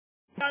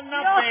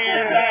Annak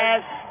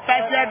félhez,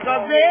 pezseg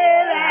az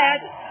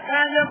élet,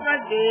 rányok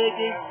az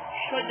végig,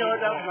 hogy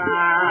oda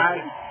vár.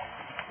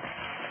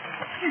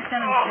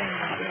 Istenem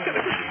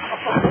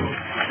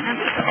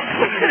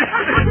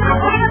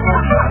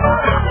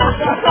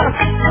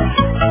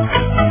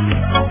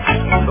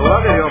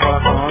Szóval jöjjön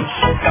valakon,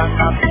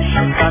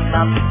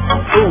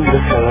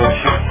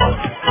 Úrfos.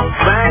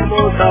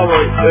 Megmondta,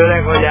 hogy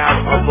öreg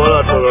anyám a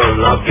Balatonon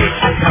lakik.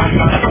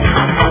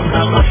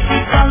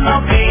 Most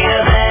annak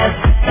félhez,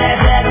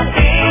 pezseg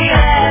az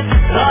élet,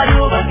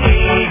 ragyog az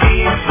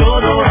égig,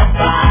 sodor a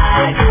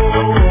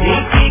vágyó.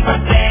 Ikik a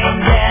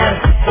tenger,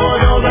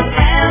 forog az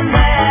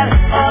ember,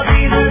 az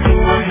időt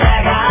úgy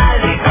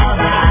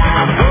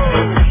megállítanám.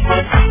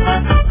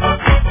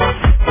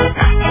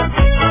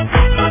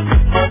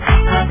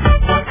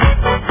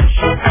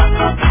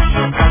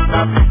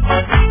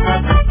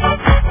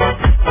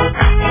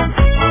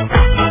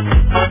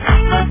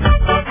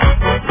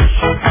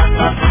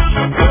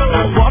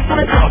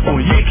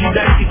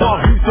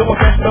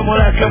 A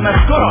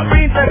lelkemet karad,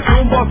 péntek,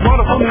 szombat,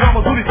 maraton,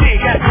 ramaduli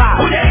téged vár.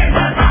 Hogy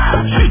érzed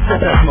már?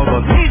 Sütteted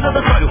magad, nézed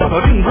a csajokat, a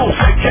ringó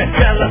segget,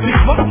 kellett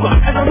mit magukat,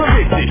 ez az a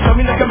végzés,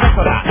 ami nekem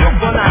betalál.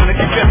 Jobban áll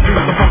neki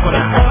kettőt a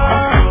fakanál.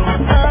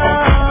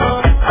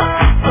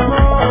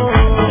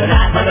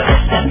 Rád meg a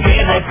testem,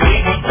 kérlek,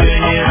 végig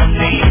gyönyörűen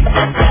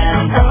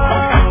nézhetem.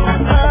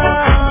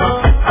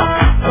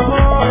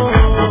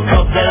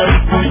 Kapd el a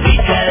ritmust,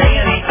 így kell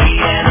élni,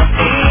 ilyen az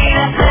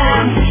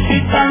életem.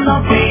 Süt a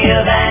nap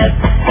élvez,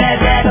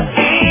 pezseg az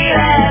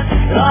élet,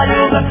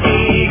 ragyog az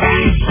ég,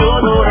 és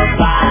sodor a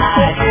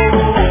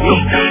vágyó.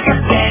 Ikik a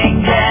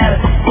tenger,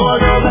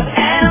 boldog az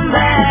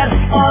ember,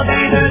 az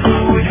időt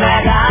úgy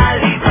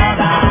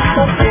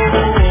megállítanám.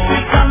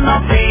 Süt a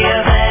nap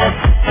élvez,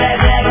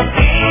 pezseg az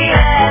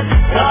élet,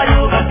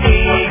 ragyog az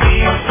ég,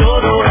 és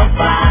sodor a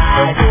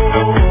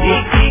vágyó.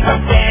 Ikik a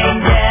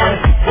tenger,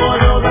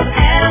 boldog az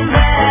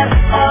ember,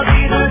 az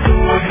időt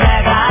úgy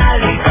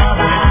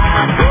megállítanám.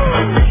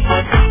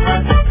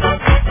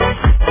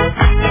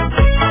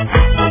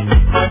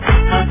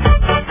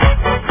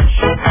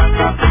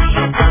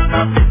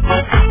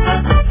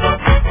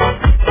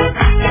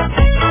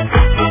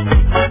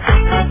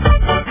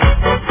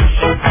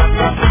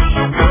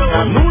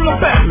 Nulla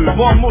felhő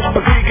van most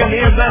az égen,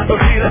 érzed az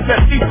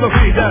életet, itt az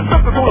éden.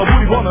 Szakadol a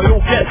buli, van a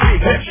jó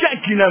kedvégre,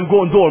 senki nem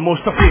gondol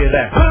most a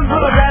félre.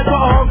 Önzöl az elta a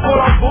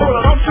hangolatból,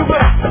 a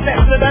napsugar, a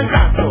testeden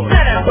táncol.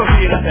 Szeretd az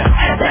életet,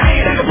 ezen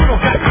éreg a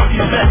burokáknak is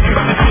leszünk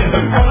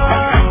beszélünk.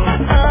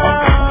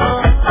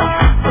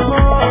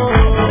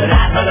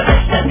 Rád meg a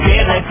testem,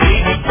 kérlek,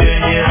 végig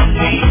gyönyörűen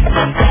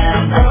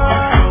nézhetem.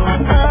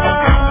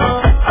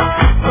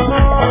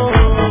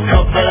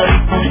 Kapd el a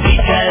ritmust,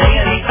 így kell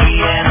élni,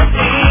 ilyen az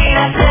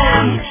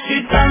életem.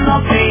 Süt a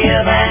nap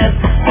élvez,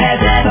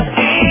 pezseg az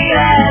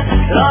élet,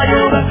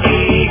 ragyog az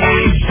ég,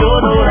 és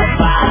sodor a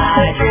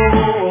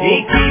vágyó.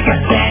 Ikik a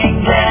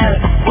tenger,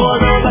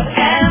 boldog az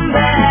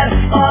ember,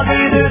 az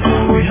időt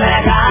úgy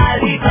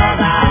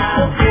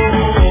megállítanám.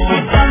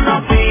 Süt a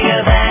nap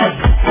élvez,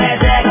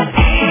 pezseg az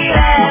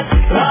élet,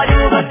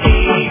 ragyog az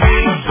ég,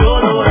 és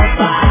sodor a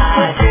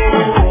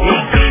vágyó.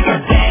 Ikik a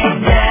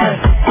tenger,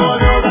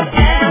 boldog az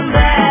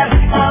ember,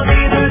 az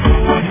időt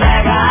úgy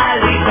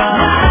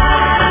megállítanám.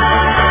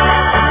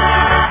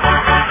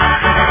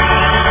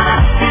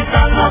 Süt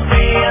a nap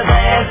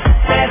élvez,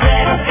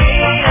 pezseg az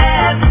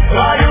élet,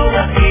 ragyog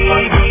az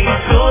ég, és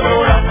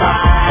sodor a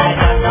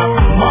vágyó.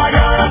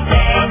 Magyar a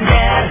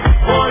tenger,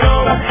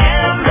 boldog az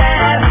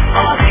ember,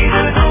 az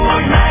időt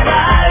úgy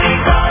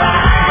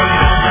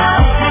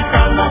megállítanám. Süt a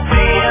nap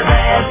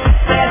élvez,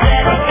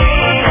 pezseg az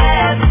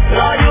élet,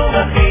 ragyog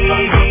az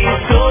ég, és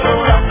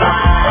sodor a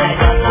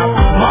vágyó.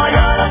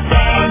 Magyar a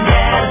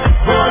tenger,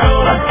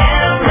 boldog az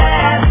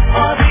ember,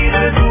 az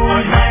időt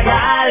úgy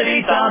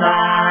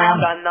megállítanám.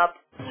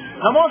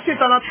 Na most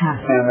itt a nap.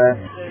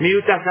 Mi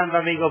jut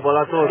eszembe még a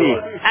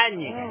Balatonról?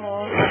 Ennyi.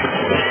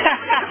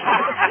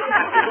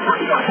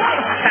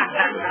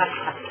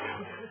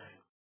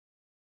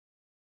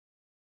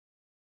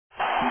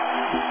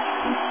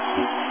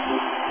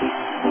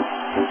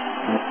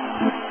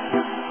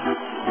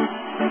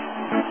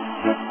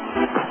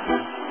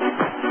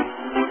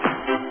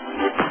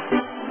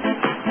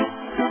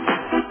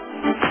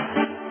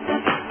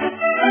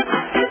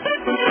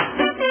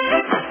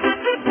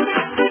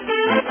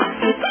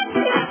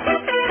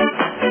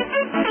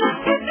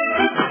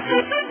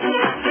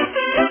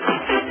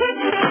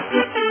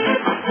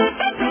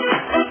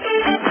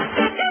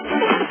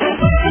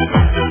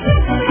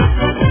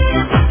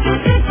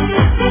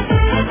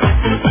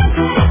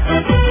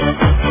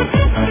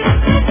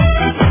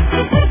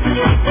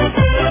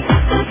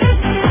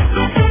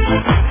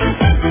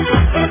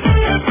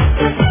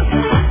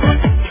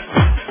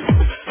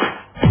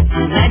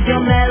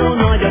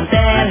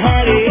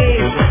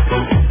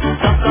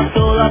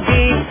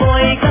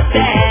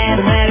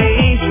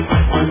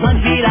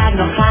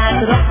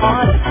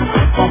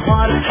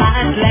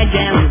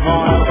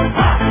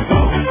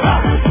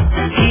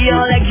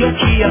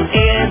 ki az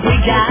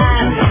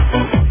élbrigát,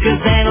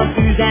 közben a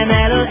üzem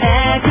elől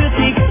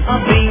elkötik a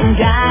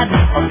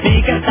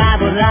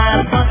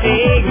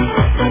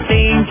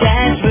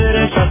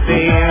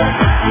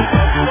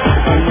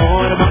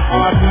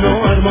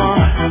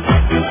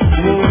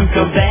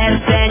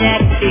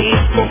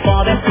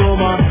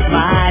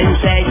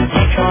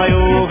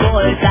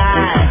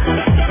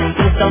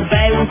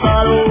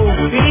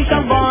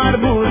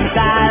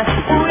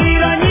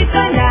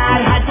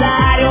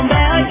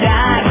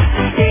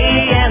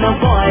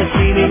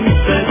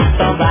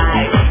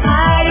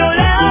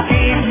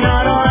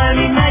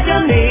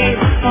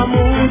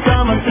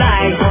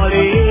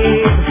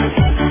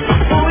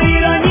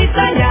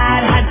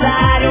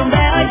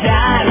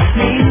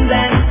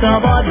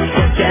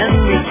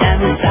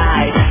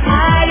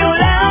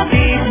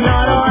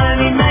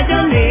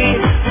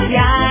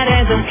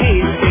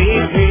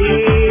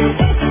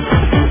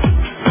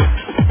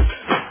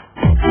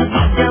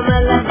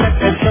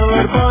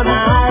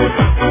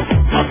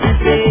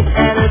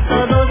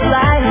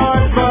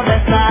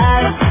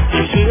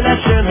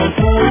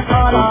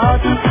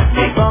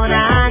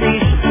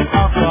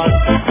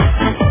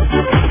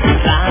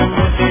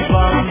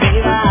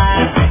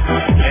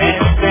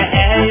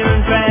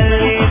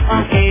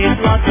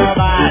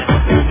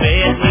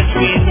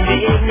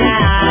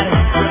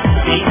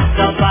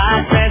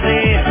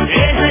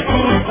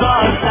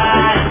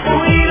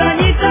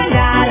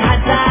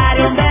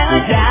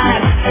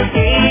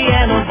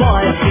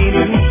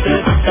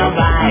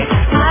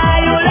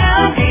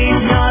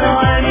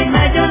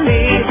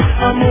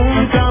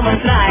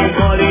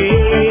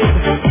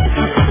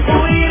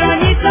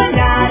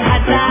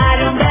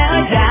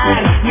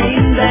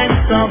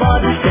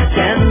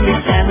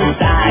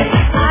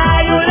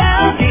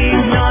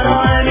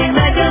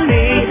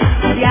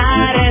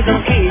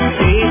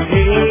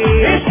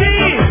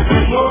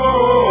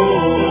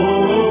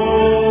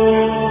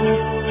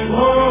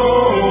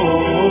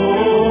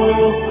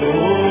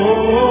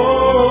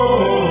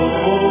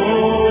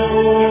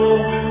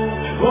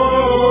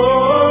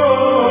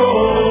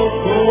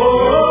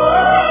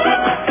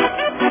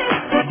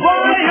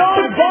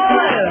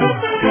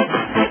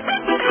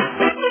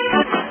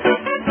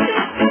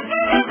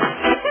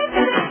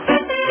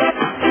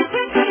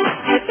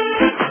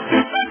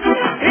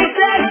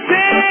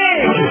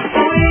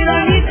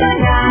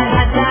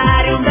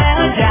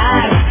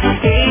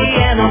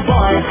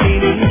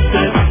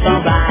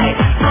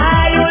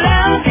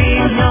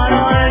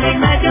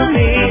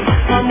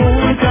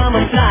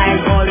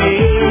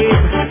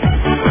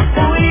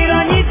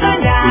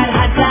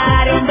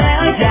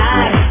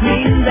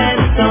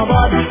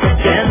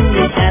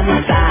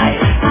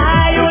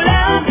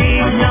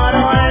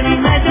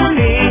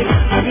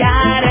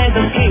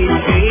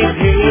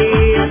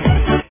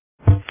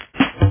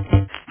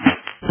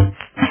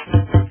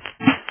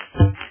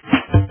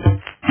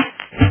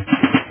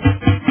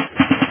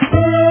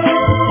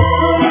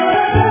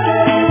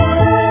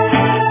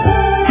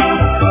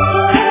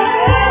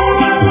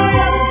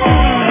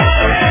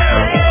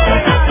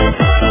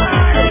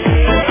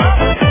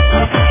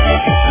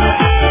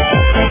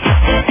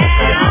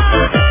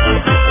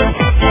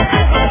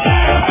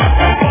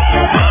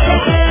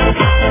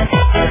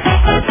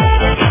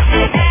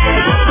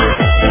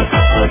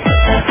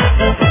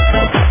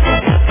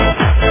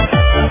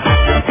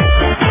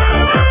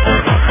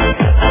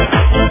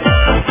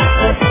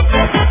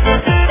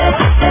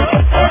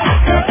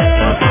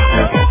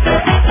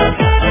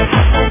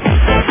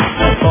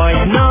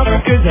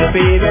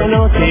éven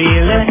ott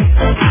élek,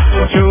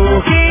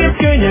 csókét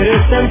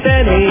könyörögtem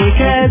te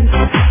néked.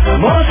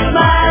 Most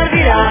már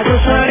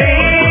virágos a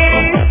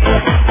rég,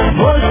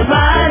 most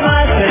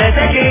már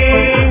szeretek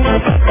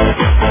én.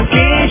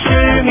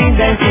 Késő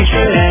minden kis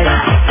öreg,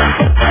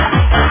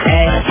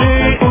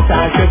 eső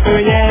után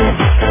köpönyeg.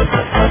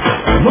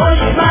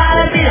 Most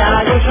már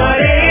virágos a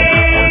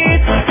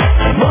rég,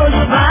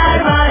 most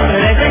már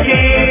szeretek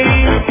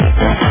én.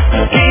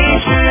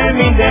 Késő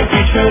minden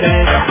kis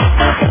öreg,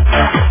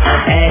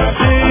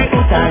 eső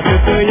után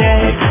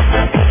köpönyeg.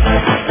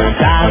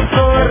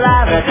 Százszor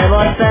rávetem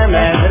a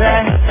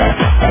szemedre,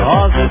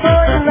 az,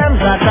 hogy nem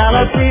zártál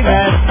a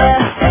szívedbe.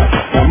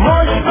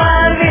 Most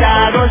már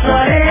virágos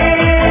a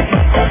rég,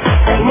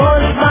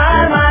 most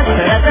már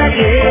szeretek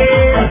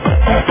én.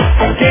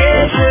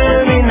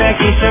 Késő minden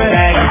kis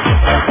öreg,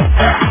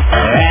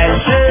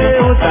 első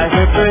után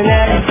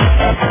köpönyeg.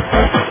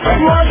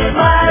 Most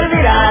már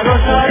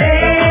virágos a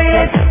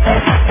rég,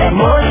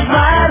 most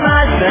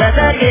már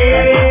szeretek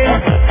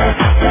én.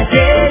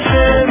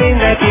 Késő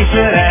minden kis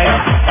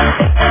öreg,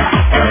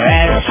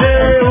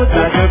 első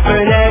után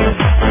köpönyeg.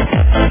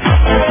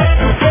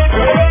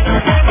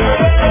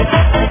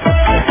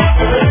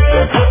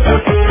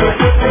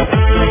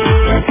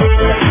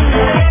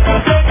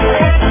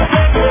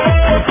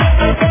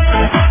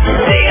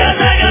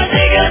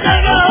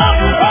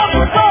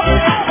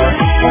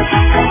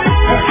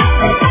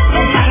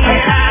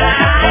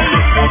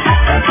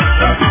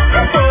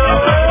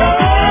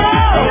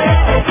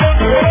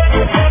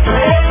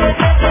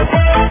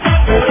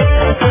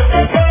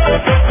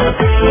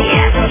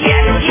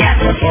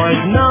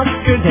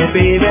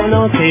 Közepében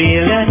ott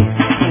élek,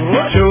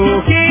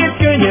 csókét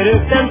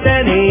könyörögtem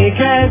te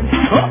néked.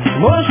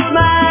 Most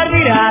már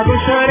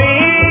virágos a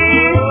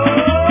rég,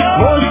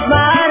 most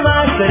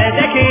már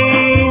szeretek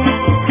én.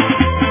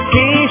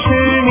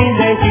 Késő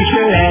minden kis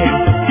öreg,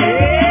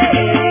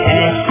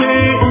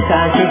 eső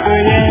után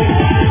köpönyeg.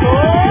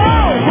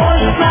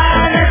 Most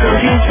már nekem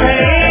sincs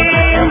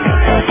felém,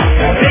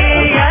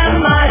 régen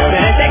már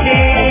szeretek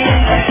én.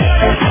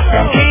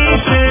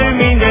 Késő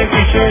minden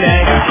kis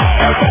öreg,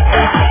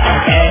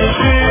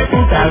 eső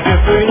után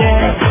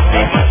köpönyeg.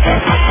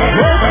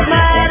 Most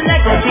már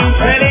nekem sincs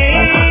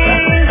felém,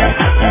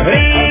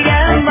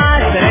 régen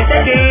már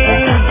szeretek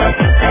én.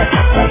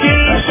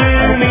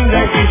 Késő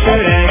minden kis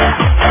öreg,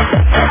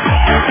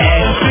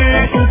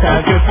 eső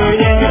után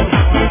köpönyeg.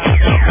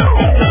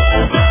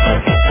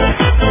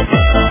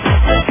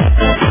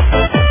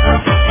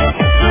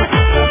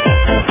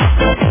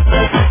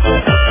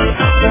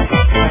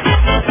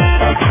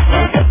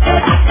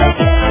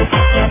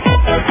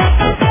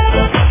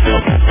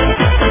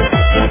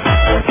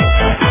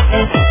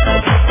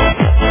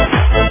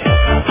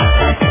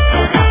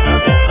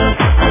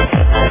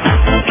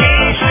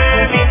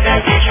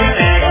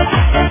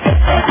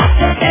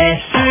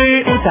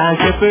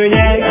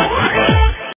 Köpönyeg.